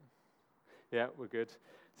Yeah, we're good.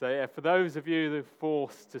 So yeah, for those of you that are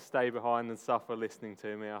forced to stay behind and suffer listening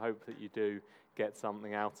to me, I hope that you do get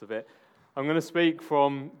something out of it. I'm going to speak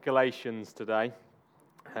from Galatians today.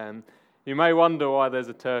 You may wonder why there's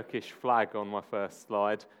a Turkish flag on my first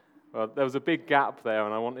slide. Well, there was a big gap there,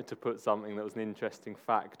 and I wanted to put something that was an interesting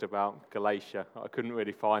fact about Galatia. I couldn't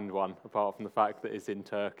really find one, apart from the fact that it's in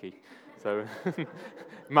Turkey. So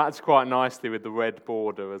matched quite nicely with the red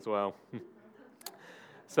border as well.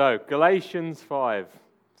 So, Galatians 5,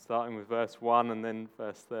 starting with verse 1 and then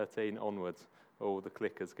verse 13 onwards. Oh, the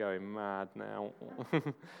clicker's going mad now.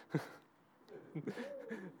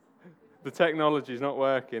 The technology's not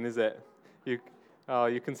working, is it? You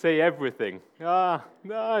can see everything. Ah,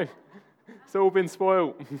 no, it's all been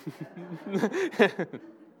spoilt.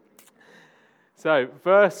 So,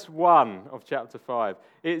 verse 1 of chapter 5.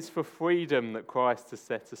 It's for freedom that Christ has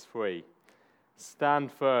set us free.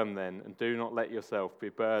 Stand firm then, and do not let yourself be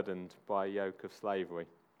burdened by a yoke of slavery.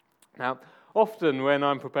 Now, often when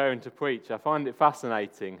I'm preparing to preach, I find it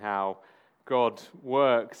fascinating how God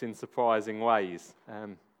works in surprising ways.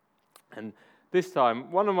 And this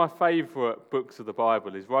time, one of my favourite books of the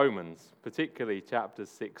Bible is Romans, particularly chapters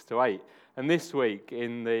 6 to 8. And this week,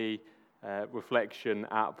 in the reflection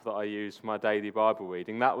app that I use for my daily Bible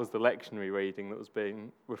reading, that was the lectionary reading that was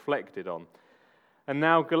being reflected on. And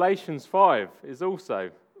now Galatians 5 is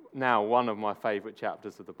also now one of my favourite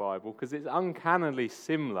chapters of the Bible because it's uncannily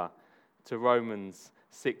similar to Romans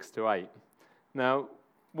 6 to 8. Now,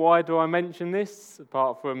 why do I mention this,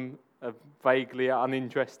 apart from a vaguely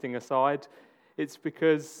uninteresting aside? It's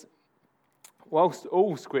because whilst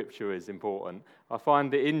all Scripture is important, I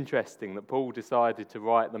find it interesting that Paul decided to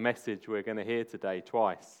write the message we're going to hear today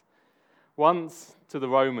twice. Once to the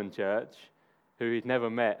Roman church, who he'd never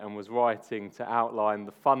met and was writing to outline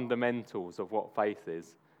the fundamentals of what faith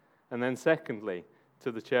is. And then secondly,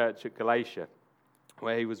 to the church at Galatia,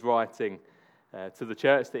 where he was writing to the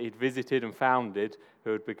church that he'd visited and founded, who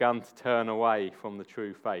had begun to turn away from the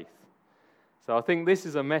true faith. So I think this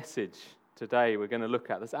is a message today we're going to look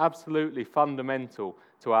at that's absolutely fundamental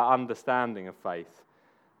to our understanding of faith,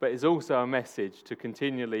 but is also a message to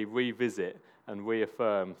continually revisit and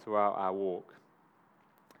reaffirm throughout our walk.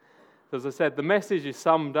 As I said, the message is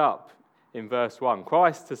summed up in verse 1.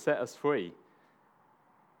 Christ has set us free.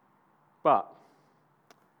 But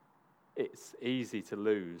it's easy to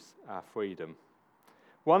lose our freedom.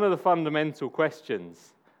 One of the fundamental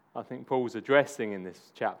questions I think Paul's addressing in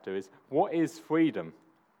this chapter is, what is freedom?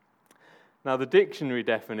 Now, the dictionary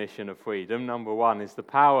definition of freedom, number 1, is the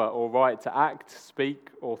power or right to act, speak,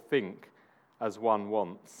 or think as one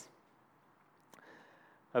wants.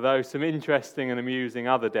 Although some interesting and amusing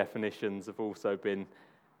other definitions have also been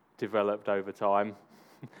developed over time,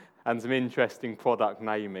 and some interesting product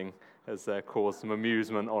naming has caused some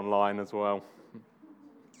amusement online as well.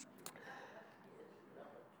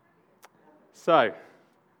 So,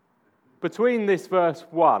 between this verse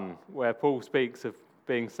 1, where Paul speaks of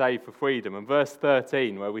being saved for freedom, and verse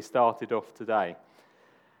 13, where we started off today,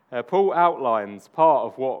 Paul outlines part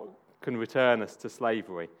of what can return us to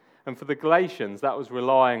slavery. And for the Galatians, that was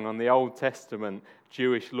relying on the Old Testament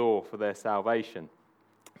Jewish law for their salvation.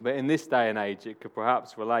 But in this day and age, it could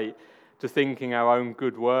perhaps relate to thinking our own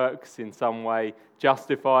good works in some way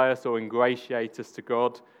justify us or ingratiate us to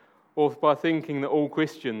God, or by thinking that all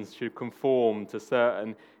Christians should conform to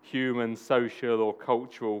certain human, social, or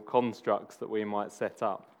cultural constructs that we might set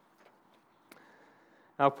up.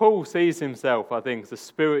 Now, Paul sees himself, I think, as a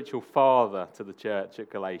spiritual father to the church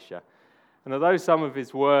at Galatia. And although some of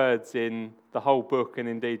his words in the whole book and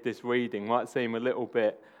indeed this reading might seem a little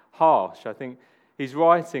bit harsh, I think he's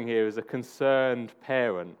writing here as a concerned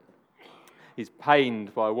parent. He's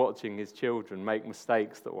pained by watching his children make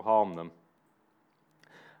mistakes that will harm them.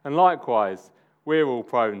 And likewise, we're all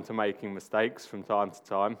prone to making mistakes from time to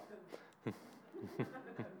time.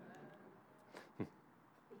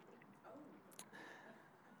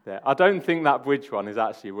 Yeah, I don't think that bridge one is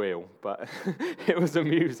actually real, but it was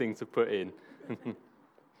amusing to put in.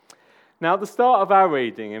 Now, at the start of our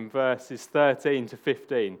reading, in verses 13 to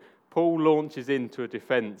 15, Paul launches into a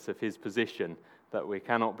defence of his position that we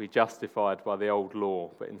cannot be justified by the old law,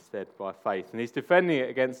 but instead by faith. And he's defending it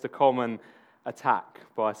against a common attack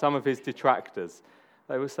by some of his detractors.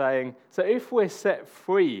 They were saying, so if we're set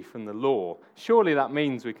free from the law, surely that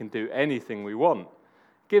means we can do anything we want.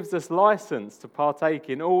 Gives us license to partake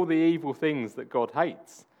in all the evil things that God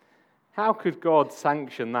hates. How could God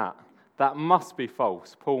sanction that? That must be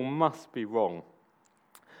false. Paul must be wrong.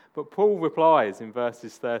 But Paul replies in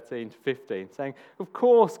verses 13 to 15, saying, of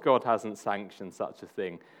course God hasn't sanctioned such a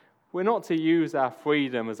thing. we're not to use our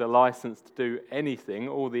freedom as a license to do anything,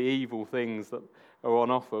 all the evil things that are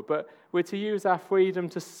on offer, but we're to use our freedom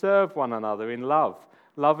to serve one another in love,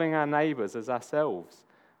 loving our neighbours as ourselves.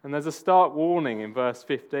 And there's a stark warning in verse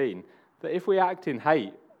 15 that if we act in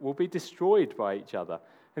hate, we'll be destroyed by each other.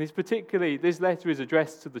 And he's particularly, this letter is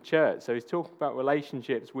addressed to the church, so he's talking about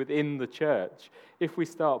relationships within the church. If we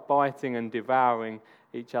start biting and devouring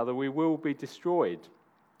each other, we will be destroyed.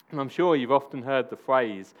 And I'm sure you've often heard the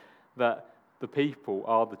phrase that the people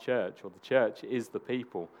are the church, or the church is the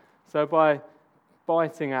people. So by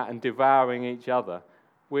biting at and devouring each other,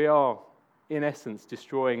 we are, in essence,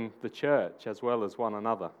 destroying the church as well as one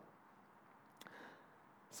another.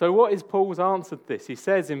 So what is Paul's answer to this? He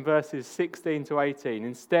says in verses 16 to 18,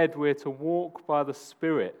 instead we're to walk by the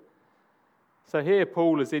Spirit. So here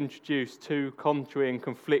Paul has introduced two contrary and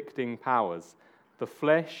conflicting powers, the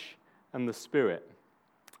flesh and the Spirit.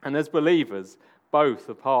 And as believers, both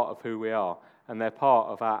are part of who we are, and they're part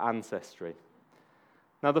of our ancestry.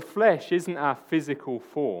 Now, the flesh isn't our physical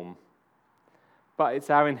form, but it's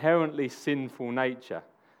our inherently sinful nature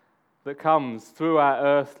that comes through our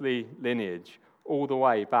earthly lineage all the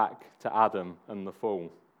way back to Adam and the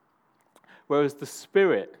fall. Whereas the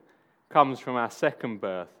Spirit comes from our second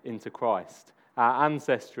birth into Christ, our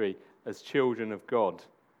ancestry as children of God,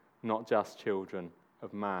 not just children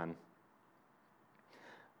of man.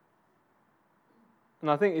 And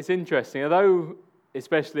I think it's interesting, although,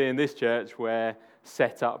 especially in this church where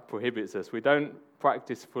setup prohibits us, we don't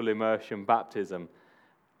practice full immersion baptism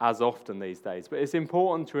as often these days. But it's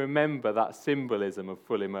important to remember that symbolism of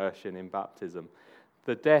full immersion in baptism.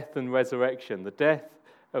 The death and resurrection, the death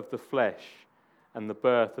of the flesh and the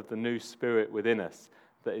birth of the new spirit within us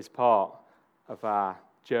that is part of our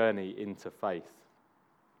journey into faith.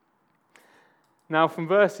 Now from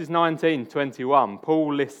verses 19 to 21,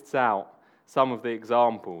 Paul lists out some of the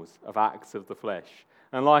examples of acts of the flesh.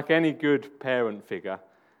 And like any good parent figure,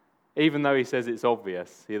 even though he says it's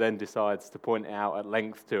obvious, he then decides to point it out at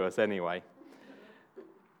length to us anyway.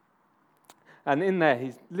 And in there,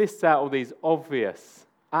 he lists out all these obvious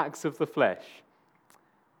acts of the flesh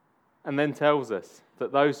and then tells us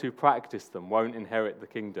that those who practice them won't inherit the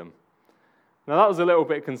kingdom. Now, that was a little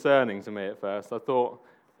bit concerning to me at first. I thought,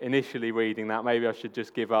 initially reading that, maybe I should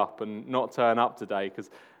just give up and not turn up today because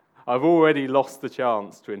I've already lost the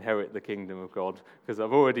chance to inherit the kingdom of God because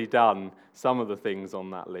I've already done some of the things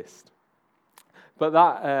on that list. But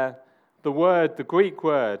that the Greek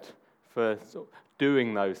word for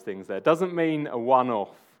doing those things there doesn't mean a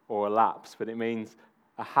one-off or a lapse, but it means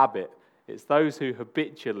a habit. It's those who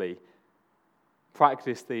habitually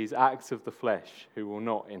practice these acts of the flesh who will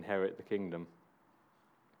not inherit the kingdom.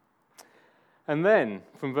 And then,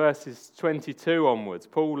 from verses 22 onwards,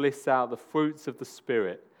 Paul lists out the fruits of the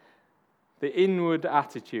Spirit, the inward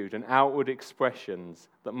attitude and outward expressions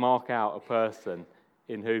that mark out a person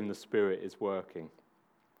in whom the Spirit is working.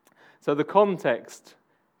 So the context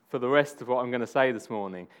for the rest of what I'm going to say this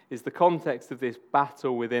morning is the context of this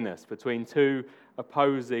battle within us between two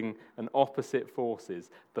opposing and opposite forces,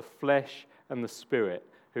 the flesh and the Spirit,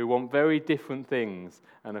 who want very different things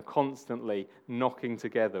and are constantly knocking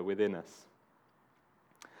together within us.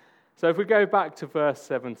 So if we go back to verse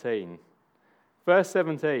 17,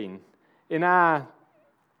 in our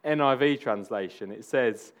NIV translation, it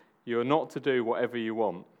says, "You're not to do whatever you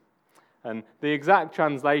want." And the exact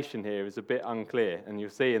translation here is a bit unclear. And you'll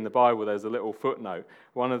see in the Bible there's a little footnote,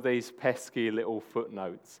 one of these pesky little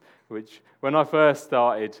footnotes, which when I first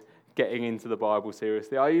started getting into the Bible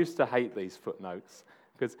seriously, I used to hate these footnotes.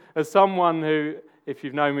 Because as someone who, if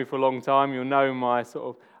you've known me for a long time, you'll know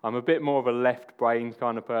I'm a bit more of a left brain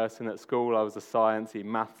kind of person. At school I was a sciencey,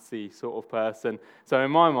 mathsy sort of person. So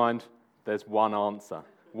in my mind, there's one answer,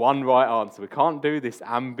 one right answer. We can't do this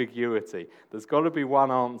ambiguity. There's got to be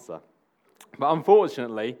one answer. But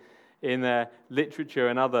unfortunately, in literature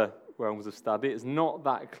and other realms of study, it's not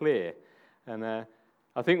that clear. And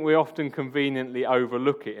I think we often conveniently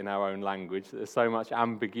overlook it in our own language. There's so much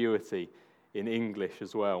ambiguity in English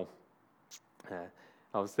as well.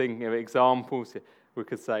 I was thinking of examples. We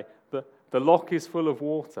could say, the lock is full of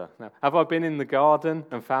water. Now, have I been in the garden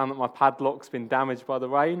and found that my padlock's been damaged by the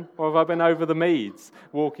rain? Or have I been over the meads,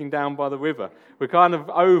 walking down by the river? We kind of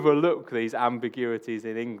overlook these ambiguities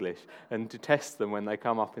in English and detest them when they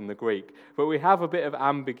come up in the Greek. But we have a bit of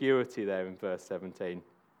ambiguity there in verse 17.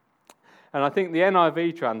 And I think the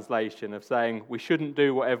NIV translation of saying we shouldn't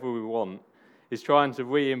do whatever we want is trying to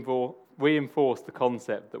reinforce the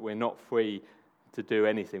concept that we're not free to do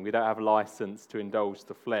anything. We don't have license to indulge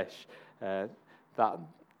the flesh. That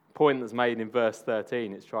point that's made in verse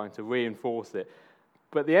 13, it's trying to reinforce it.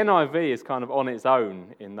 But the NIV is kind of on its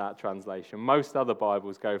own in that translation. Most other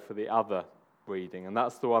Bibles go for the other reading, and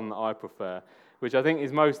that's the one that I prefer, which I think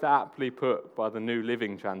is most aptly put by the New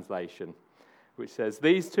Living Translation, which says,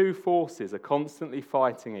 "These two forces are constantly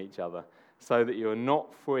fighting each other so that you are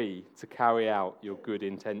not free to carry out your good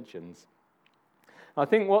intentions." I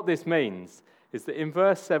think what this means is that in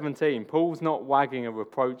verse 17, Paul's not wagging a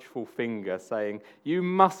reproachful finger saying, you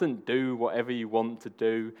mustn't do whatever you want to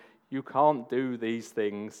do, you can't do these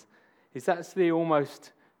things. He's actually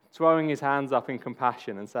almost throwing his hands up in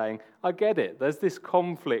compassion and saying, I get it, there's this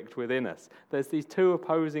conflict within us. There's these two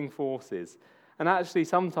opposing forces. And actually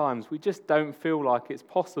sometimes we just don't feel like it's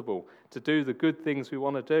possible to do the good things we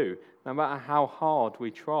want to do, no matter how hard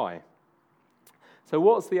we try. So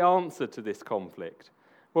what's the answer to this conflict?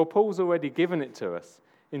 Well, Paul's already given it to us.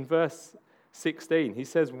 In verse 16, he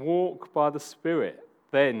says, walk by the Spirit,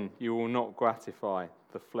 then you will not gratify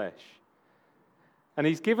the flesh. And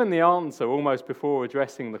he's given the answer almost before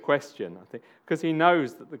addressing the question, I think, because he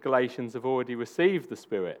knows that the Galatians have already received the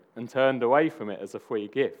Spirit and turned away from it as a free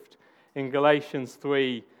gift. In Galatians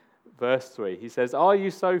 3, verse 3, he says, are you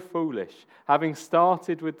so foolish? Having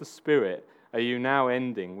started with the Spirit, are you now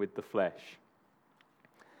ending with the flesh?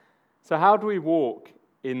 So how do we walk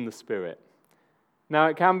in the Spirit? Now,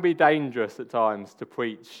 it can be dangerous at times to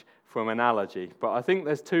preach from analogy, but I think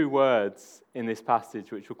there's two words in this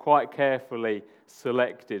passage which were quite carefully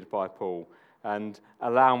selected by Paul and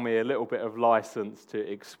allow me a little bit of license to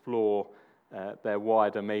explore their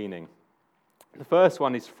wider meaning. The first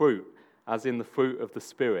one is fruit, as in the fruit of the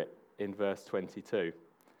Spirit in verse 22.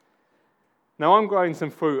 Now, I'm growing some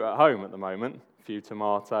fruit at home at the moment, a few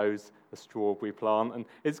tomatoes, a strawberry plant, and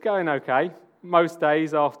it's going okay. Most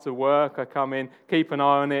days after work, I come in, keep an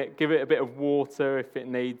eye on it, give it a bit of water if it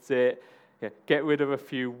needs it, get rid of a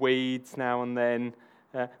few weeds now and then.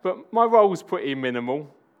 But my role's pretty minimal.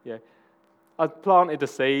 I planted a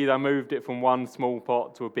seed, I moved it from one small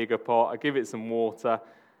pot to a bigger pot, I give it some water.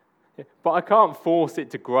 But I can't force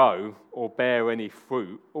it to grow or bear any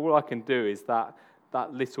fruit. All I can do is that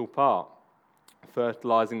little part.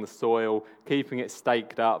 Fertilising the soil, keeping it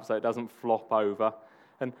staked up so it doesn't flop over.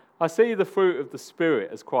 And I see the fruit of the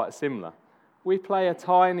Spirit as quite similar. We play a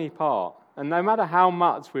tiny part, and no matter how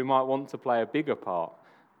much we might want to play a bigger part,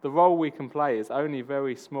 the role we can play is only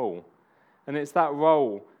very small. And it's that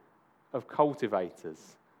role of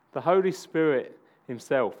cultivators. The Holy Spirit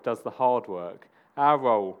himself does the hard work. Our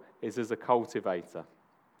role is as a cultivator,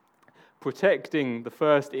 protecting the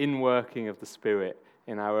first inworking of the Spirit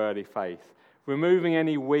in our early faith, removing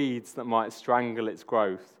any weeds that might strangle its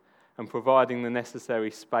growth, and providing the necessary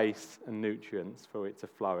space and nutrients for it to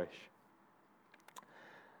flourish.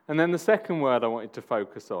 And then the second word I wanted to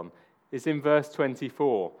focus on is in verse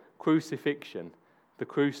 24, crucifixion, the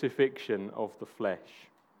crucifixion of the flesh.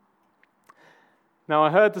 Now, I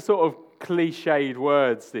heard the sort of cliched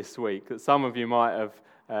words this week that some of you might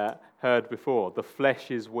have heard before, the flesh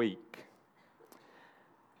is weak.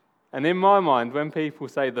 And in my mind, when people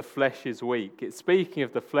say the flesh is weak, it's speaking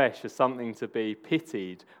of the flesh as something to be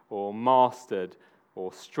pitied or mastered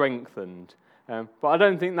or strengthened. But I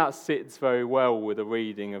don't think that sits very well with a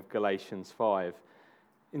reading of Galatians 5.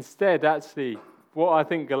 Instead, actually, what I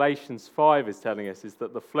think Galatians 5 is telling us is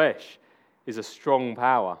that the flesh is a strong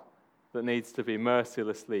power that needs to be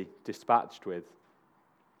mercilessly dispatched with.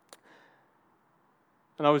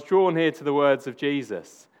 And I was drawn here to the words of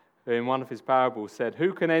Jesus, who in one of his parables said,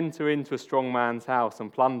 who can enter into a strong man's house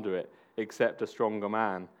and plunder it except a stronger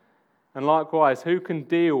man? And likewise, who can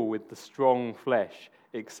deal with the strong flesh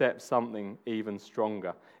except something even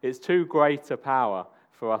stronger? It's too great a power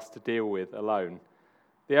for us to deal with alone.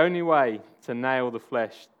 The only way to nail the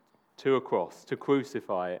flesh to a cross, to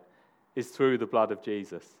crucify it, is through the blood of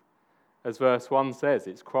Jesus. As verse 1 says,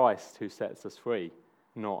 it's Christ who sets us free,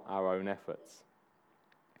 not our own efforts.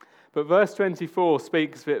 But verse 24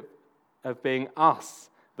 speaks of being us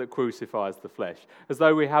that crucifies the flesh, as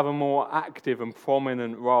though we have a more active and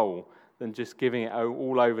prominent role than just giving it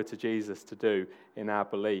all over to Jesus to do in our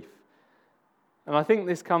belief. And I think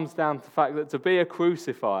this comes down to the fact that to be a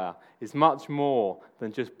crucifier is much more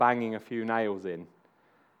than just banging a few nails in.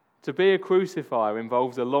 To be a crucifier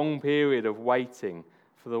involves a long period of waiting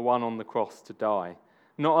for the one on the cross to die,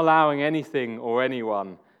 not allowing anything or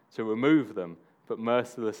anyone to remove them, but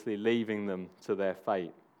mercilessly leaving them to their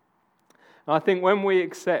fate. And I think when we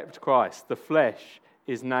accept Christ, the flesh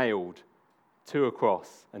is nailed to a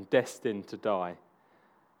cross and destined to die.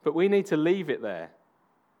 But we need to leave it there,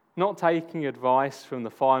 not taking advice from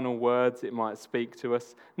the final words it might speak to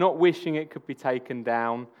us, not wishing it could be taken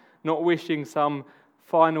down, not wishing some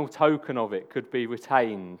final token of it could be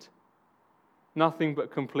retained. Nothing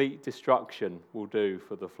but complete destruction will do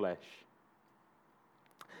for the flesh.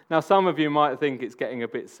 Now, some of you might think it's getting a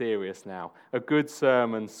bit serious now. A good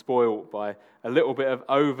sermon spoilt by a little bit of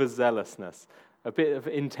overzealousness, a bit of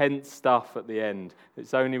intense stuff at the end.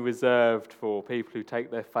 It's only reserved for people who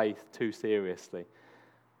take their faith too seriously.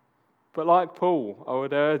 But like Paul, I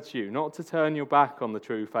would urge you not to turn your back on the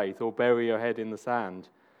true faith or bury your head in the sand.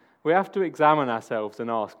 We have to examine ourselves and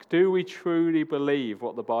ask, do we truly believe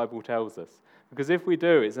what the Bible tells us? Because if we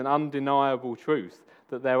do, it's an undeniable truth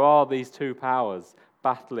that there are these two powers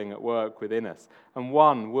battling at work within us, and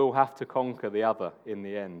one will have to conquer the other in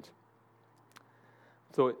the end.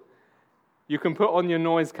 So you can put on your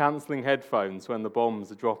noise-cancelling headphones when the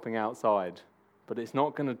bombs are dropping outside, but it's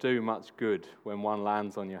not going to do much good when one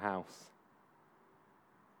lands on your house.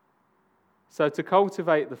 So to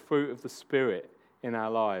cultivate the fruit of the Spirit in our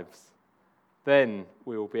lives, then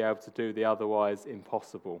we will be able to do the otherwise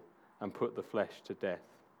impossible and put the flesh to death.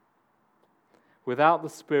 Without the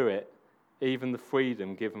Spirit, even the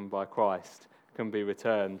freedom given by Christ can be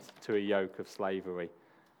returned to a yoke of slavery,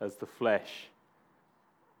 as the flesh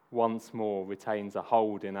once more retains a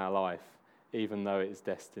hold in our life, even though it is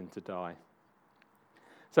destined to die.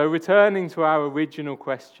 So returning to our original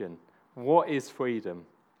question, what is freedom?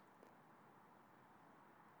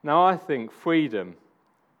 Now I think freedom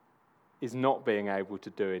is not being able to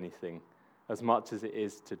do anything as much as it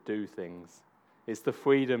is to do things. It's the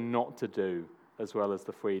freedom not to do as well as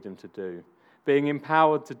the freedom to do. Being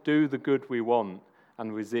empowered to do the good we want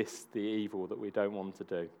and resist the evil that we don't want to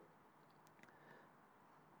do.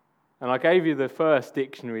 And I gave you the first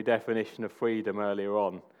dictionary definition of freedom earlier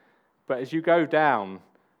on. But as you go down,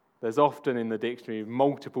 there's often in the dictionary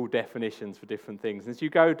multiple definitions for different things. As you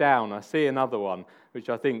go down, I see another one, which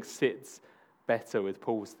I think sits better with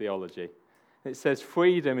Paul's theology. It says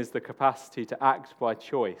freedom is the capacity to act by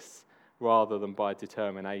choice rather than by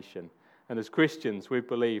determination. And as Christians, we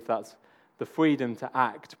believe that's the freedom to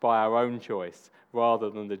act by our own choice rather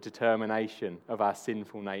than the determination of our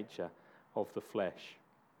sinful nature of the flesh.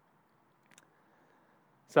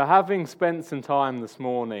 So having spent some time this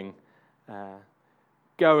morning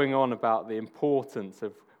going on about the importance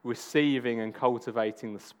of receiving and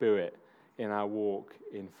cultivating the Spirit in our walk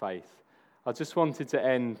in faith, I just wanted to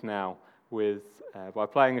end now by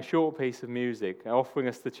playing a short piece of music, offering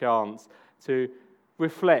us the chance to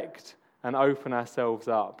reflect and open ourselves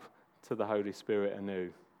up to the Holy Spirit anew.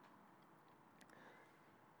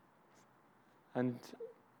 And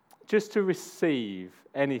just to receive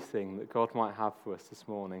anything that God might have for us this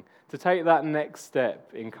morning, to take that next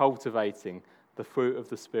step in cultivating the fruit of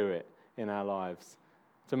the Spirit in our lives,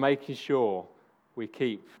 to making sure we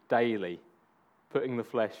keep daily putting the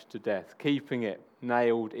flesh to death, keeping it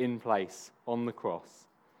nailed in place on the cross,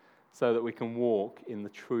 so that we can walk in the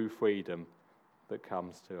true freedom that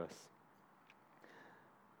comes to us.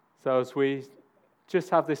 So as we just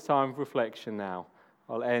have this time of reflection now,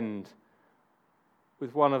 I'll end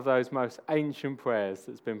with one of those most ancient prayers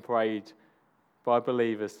that's been prayed by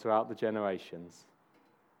believers throughout the generations.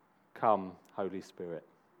 Come, Holy Spirit.